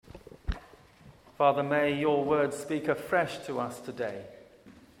Father, may your word speak afresh to us today,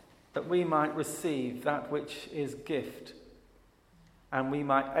 that we might receive that which is gift, and we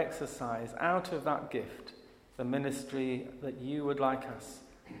might exercise out of that gift the ministry that you would like us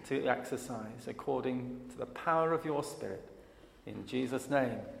to exercise according to the power of your Spirit. In Jesus'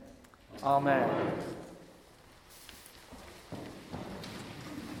 name, amen.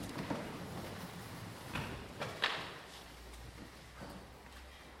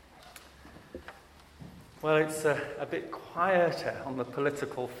 Well, it's a bit quieter on the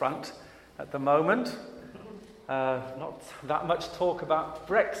political front at the moment. Not that much talk about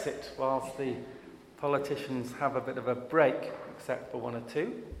Brexit whilst the politicians have a bit of a break, except for one or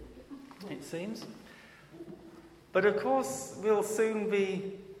two, it seems. But of course, we'll soon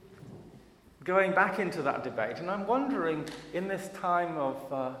be going back into that debate, and I'm wondering, in this time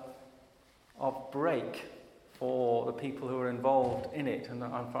of break for the people who are involved in it and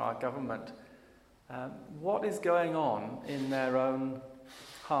for our government, what is going on in their own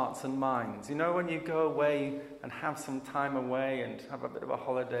hearts and minds? You know, when you go away and have some time away and have a bit of a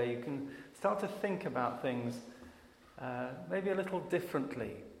holiday, you can start to think about things maybe a little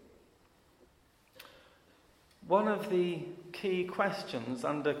differently. One of the key questions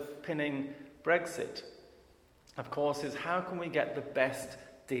underpinning Brexit, of course, is how can we get the best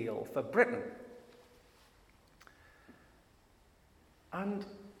deal for Britain? And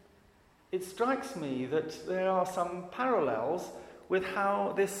it strikes me that there are some parallels with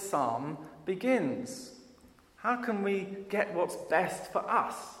how this psalm begins. How can we get what's best for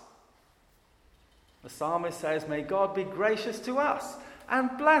us? The psalmist says, "May God be gracious to us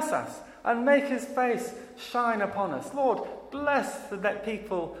and bless us and make his face shine upon us." Lord, bless the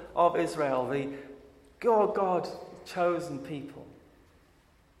people of Israel, the God chosen people.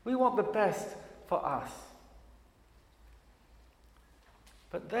 We want the best for us.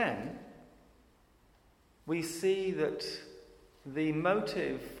 But then we see that the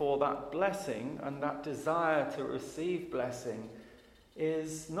motive for that blessing and that desire to receive blessing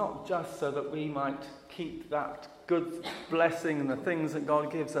is not just so that we might keep that good blessing and the things that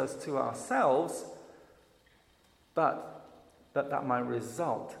God gives us to ourselves, but that might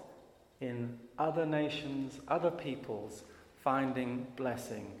result in other nations, other peoples finding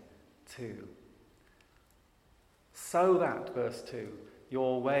blessing too. So that, verse 2,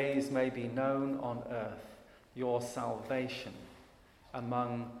 your ways may be known on earth, your salvation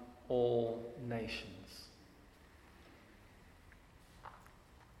among all nations.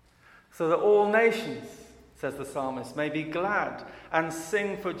 So that all nations, says the psalmist, may be glad and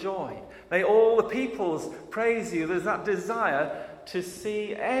sing for joy. May all the peoples praise you. There's that desire to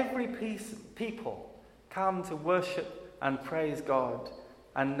see every people come to worship and praise God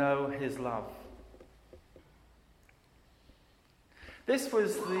and know his love. This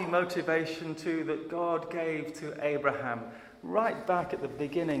was the motivation too that God gave to Abraham right back at the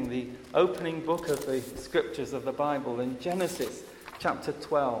beginning, the opening book of the scriptures of the Bible in Genesis chapter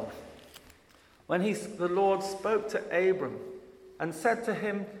 12. When the Lord spoke to Abram and said to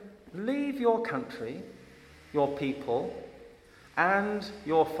him, "Leave your country, your people, and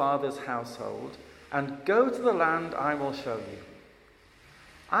your father's household, and go to the land I will show you.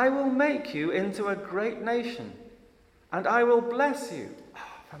 I will make you into a great nation, and I will bless you."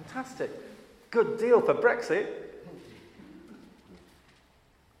 Oh, fantastic. Good deal for Brexit.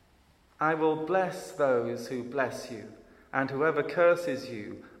 "I will bless those who bless you, and whoever curses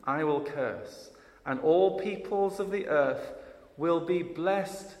you, I will curse. And all peoples of the earth will be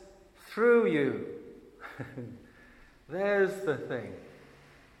blessed through you." There's the thing.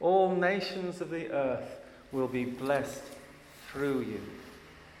 All nations of the earth will be blessed through you.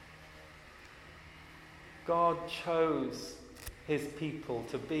 God chose his people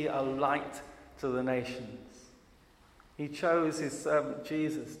to be a light to the nations. He chose his servant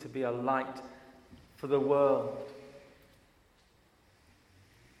Jesus to be a light for the world.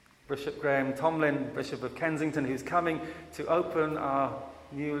 Bishop Graham Tomlin, Bishop of Kensington, who's coming to open our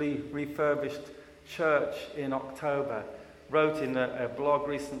newly refurbished church in October, wrote in a blog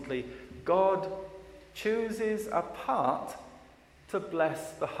recently, "God chooses a part to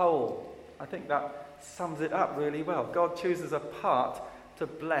bless the whole." I think that sums it up really well. God chooses a part to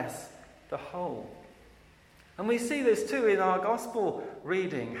bless the whole. And we see this too in our gospel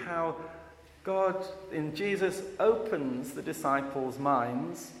reading, how God in Jesus opens the disciples'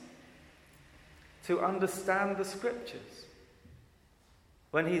 minds to understand the scriptures.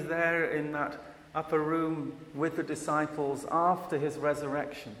 When he's there in that upper room with the disciples after his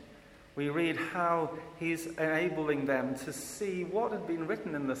resurrection, we read how he's enabling them to see what had been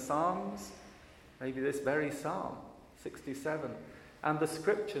written in the Psalms, maybe this very Psalm 67, and the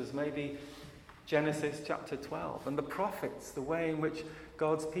scriptures maybe Genesis chapter 12, and the prophets, the way in which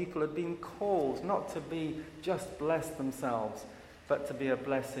God's people had been called not to be just blessed themselves, but to be a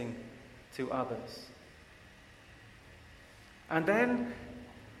blessing to others. And then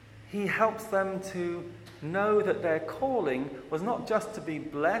he helps them to know that their calling was not just to be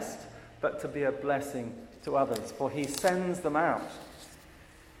blessed, but to be a blessing to others, for he sends them out.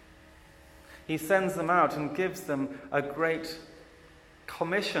 He sends them out and gives them a great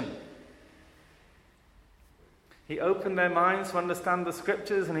commission. He opened their minds to understand the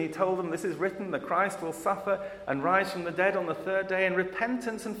scriptures, and he told them, this is written, that Christ will suffer and rise from the dead on the third day, and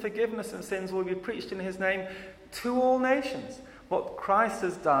repentance and forgiveness of sins will be preached in his name to all nations. What Christ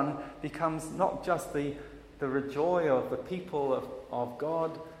has done becomes not just the joy of the people of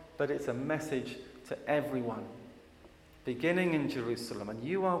God, but it's a message to everyone, beginning in Jerusalem. And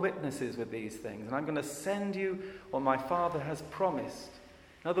you are witnesses with these things, and I'm going to send you what my Father has promised.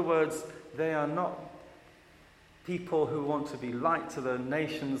 In other words, they are not people who want to be light to the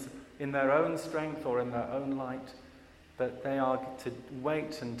nations in their own strength or in their own light, but they are to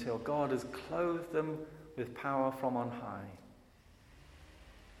wait until God has clothed them with power from on high.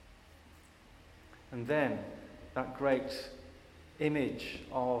 And then that great image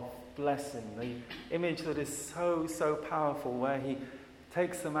of blessing, the image that is so powerful, where he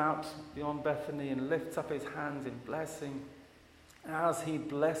takes them out beyond Bethany and lifts up his hands in blessing. As he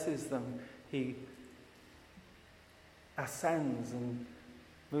blesses them, he ascends and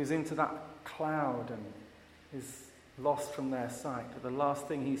moves into that cloud and is lost from their sight. But the last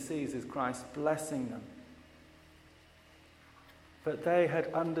thing he sees is Christ blessing them. But they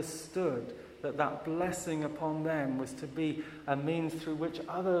had understood that blessing upon them was to be a means through which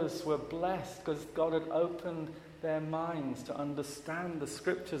others were blessed, because God had opened their minds to understand the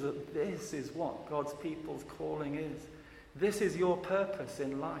scriptures, that this is what God's people's calling is. This is your purpose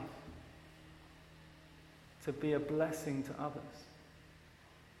in life, to be a blessing to others.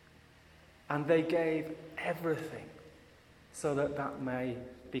 And they gave everything so that may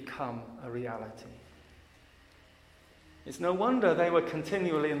become a reality. It's no wonder they were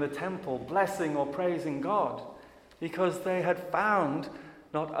continually in the temple blessing or praising God, because they had found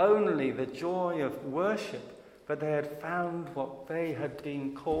not only the joy of worship, but they had found what they had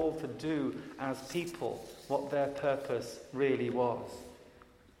been called to do as people, what their purpose really was.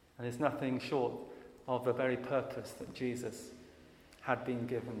 And it's nothing short of the very purpose that Jesus had been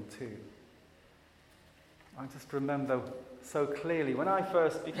given to. I just remember so clearly, when I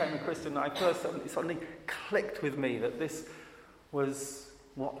first became a Christian, suddenly clicked with me that this was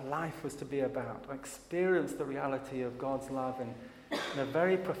what life was to be about. I experienced the reality of God's love in a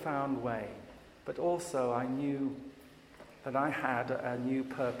very profound way, but also I knew that I had a new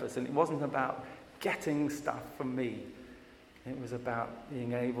purpose, and it wasn't about getting stuff from me. It was about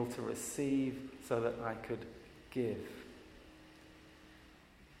being able to receive so that I could give.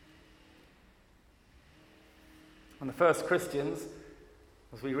 And the first Christians,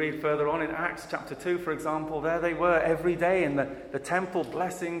 as we read further on in Acts chapter 2, for example, there they were every day in the temple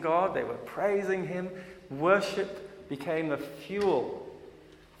blessing God. They were praising him. Worship became the fuel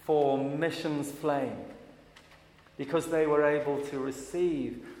for missions flame, because they were able to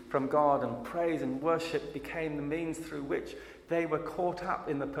receive from God, and praise and worship became the means through which they were caught up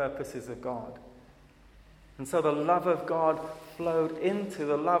in the purposes of God. And so the love of God flowed into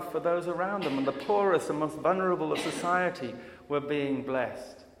the love for those around them, and the poorest and most vulnerable of society were being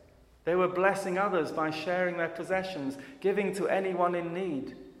blessed. They were blessing others by sharing their possessions, giving to anyone in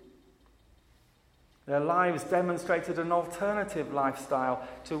need. Their lives demonstrated an alternative lifestyle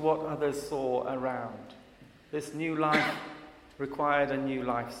to what others saw around. This new life required a new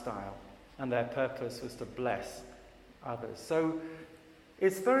lifestyle, and their purpose was to bless others. So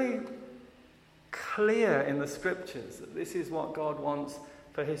it's very clear in the scriptures that this is what God wants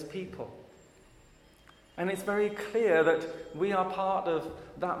for his people. And it's very clear that we are part of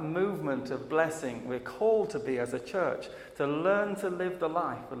that movement of blessing. We're called to be as a church, to learn to live the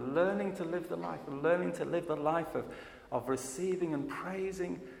life, and learning to live the life, and learning to live the life of receiving and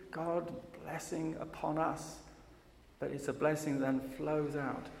praising God, blessing upon us. But it's a blessing that then flows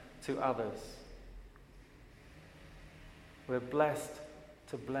out to others. We're blessed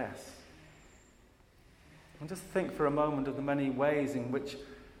to bless. And just think for a moment of the many ways in which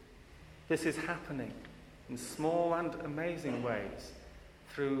this is happening, in small and amazing ways,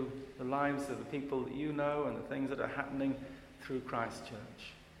 through the lives of the people that you know and the things that are happening through Christ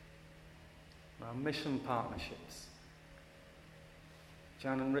Church. Our mission partnerships.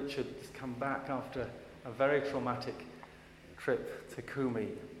 Jan and Richard has come back after a very traumatic trip to Kumi.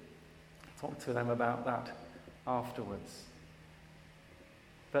 Talk to them about that afterwards.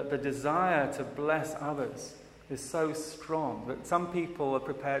 But the desire to bless others is so strong that some people are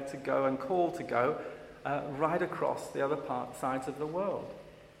prepared to go and called to go right across the other sides of the world.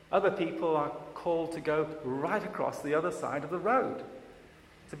 Other people are called to go right across the other side of the road,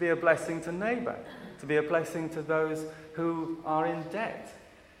 to be a blessing to neighbour, to be a blessing to those who are in debt.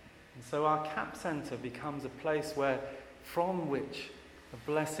 And so our CAP Centre becomes a place from which a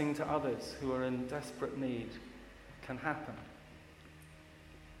blessing to others who are in desperate need can happen.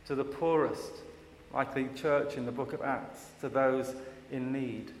 To the poorest, like the church in the book of Acts, to those in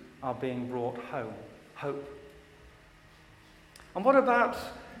need are being brought home. Hope. And what about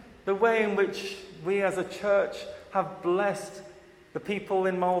the way in which we as a church have blessed the people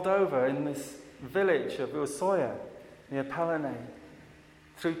in Moldova, in this village of Usoia, near Palane,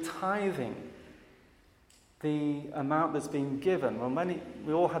 through tithing the amount that's been given? Well,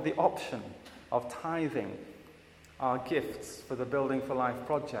 we all had the option of tithing our gifts for the Building for Life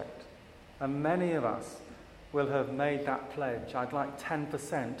project. And many of us will have made that pledge. I'd like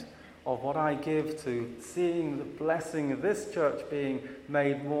 10% of what I give to seeing the blessing of this church being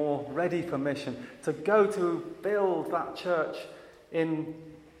made more ready for mission, to go to build that church in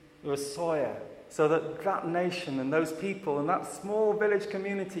Usoia, so that that nation and those people and that small village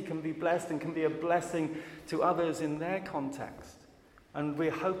community can be blessed and can be a blessing to others in their context. And we're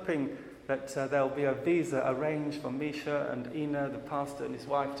hoping that there'll be a visa arranged for Misha and Ina, the pastor, and his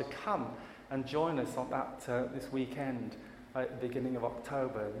wife to come and join us on that this weekend at the beginning of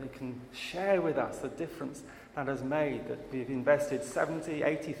October. They can share with us the difference that has made, that we've invested 70,000,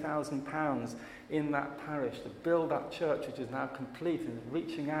 80,000 pounds in that parish to build that church, which is now complete, and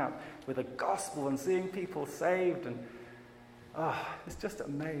reaching out with the gospel and seeing people saved. And it's just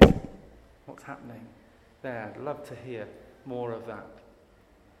amazing what's happening there. I'd love to hear more of that.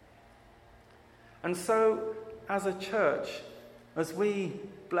 And so, as a church, as we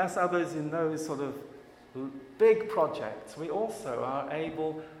bless others in those sort of big projects, we also are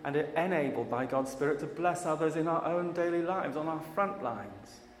able and enabled by God's Spirit to bless others in our own daily lives, on our front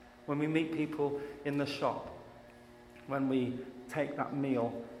lines, when we meet people in the shop, when we take that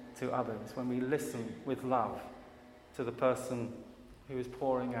meal to others, when we listen with love to the person who is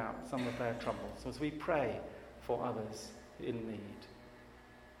pouring out some of their troubles, as we pray for others in need.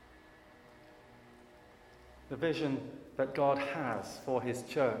 The vision that God has for his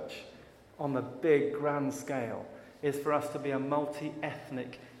church on the big, grand scale is for us to be a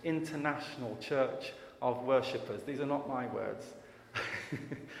multi-ethnic, international church of worshippers. These are not my words.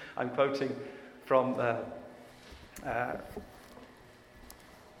 I'm quoting from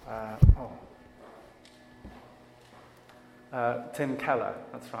Tim Keller.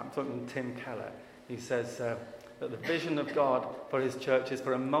 That's right, I'm talking to Tim Keller. He says that the vision of God for his church is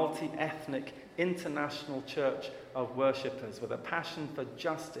for a multi-ethnic, international church of worshippers with a passion for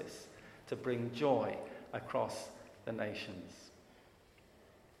justice to bring joy across the nations.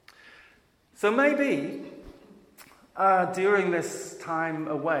 So maybe during this time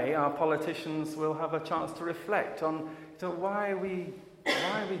away, our politicians will have a chance to reflect on why are we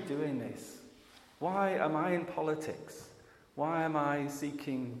doing this? Why am I in politics? Why am I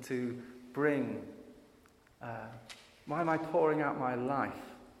seeking to bring? Why am I pouring out my life?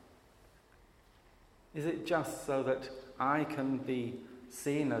 Is it just so that I can be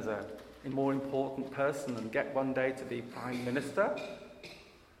seen as a more important person and get one day to be Prime Minister?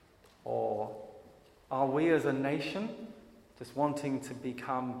 Or are we as a nation just wanting to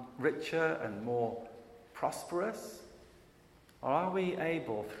become richer and more prosperous? Or are we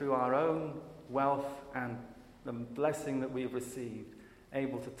able, through our own wealth and the blessing that we've received,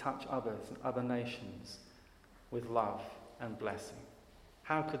 able to touch others and other nations with love and blessing?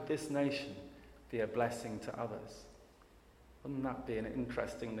 How could this nation be a blessing to others? Wouldn't that be an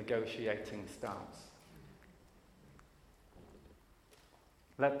interesting negotiating stance?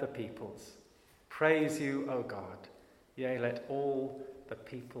 Let the peoples praise you, O God. Yea, let all the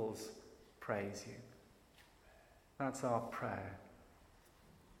peoples praise you. That's our prayer.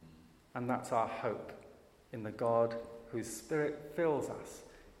 And that's our hope in the God whose Spirit fills us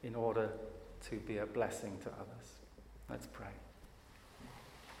in order to be a blessing to others. Let's pray.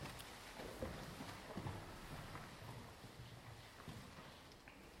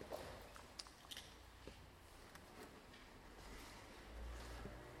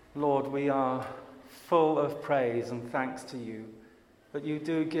 Lord, we are full of praise and thanks to you that you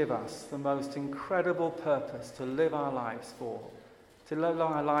do give us the most incredible purpose to live our lives for, to live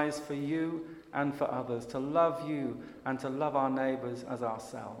our lives for you and for others, to love you and to love our neighbours as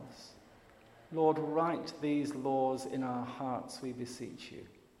ourselves. Lord, write these laws in our hearts, we beseech you.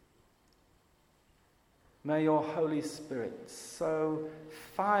 May your Holy Spirit so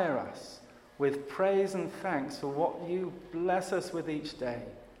fire us with praise and thanks for what you bless us with each day,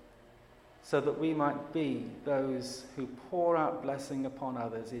 so that we might be those who pour out blessing upon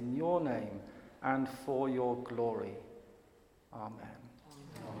others in your name and for your glory. Amen.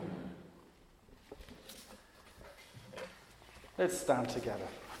 Amen. Let's stand together.